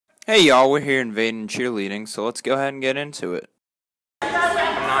Hey y'all, we're here invading cheerleading, so let's go ahead and get into it. I'm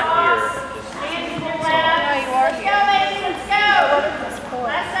not here.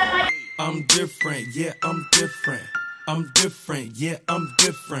 I'm different, yeah, I'm different. I'm different, yeah, I'm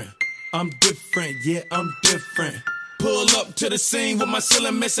different. I'm different, yeah, I'm different. Pull up to the scene with my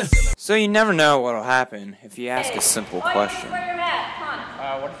ceiling missing. So you never know what'll happen if you ask a simple question. Where you're at,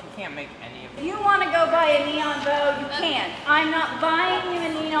 Connor. What if you can't make any of If you want to go buy a neon bow, you can. I'm not buying you a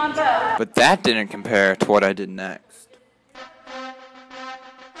neon bow. But that didn't compare to what I did next.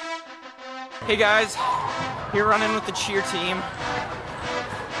 Hey guys, here running with the cheer team.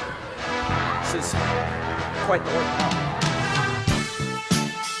 This is quite the workout.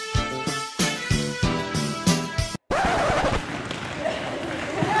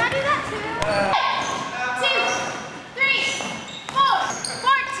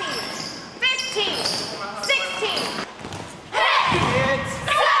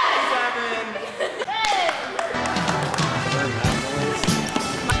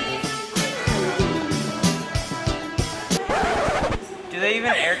 Do they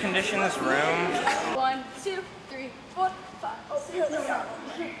even air condition this room? 1, 2, 3, 4, 5.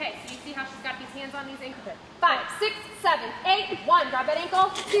 Okay, so you see how she's got these hands on these ankles? 5, 6, 7, 8, 1. Grab that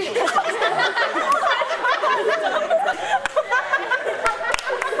ankle. 2.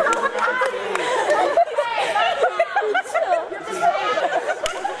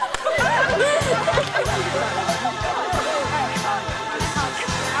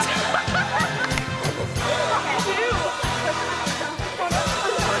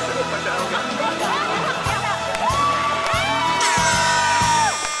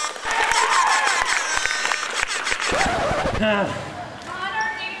 Connor,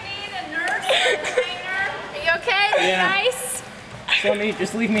 do you need a nurse or a trainer? Are you okay? Yeah. Nice? Show me,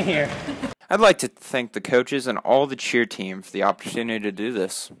 just leave me here. I'd like to thank the coaches and all the cheer team for the opportunity to do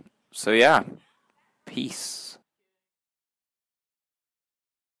this. So yeah, peace.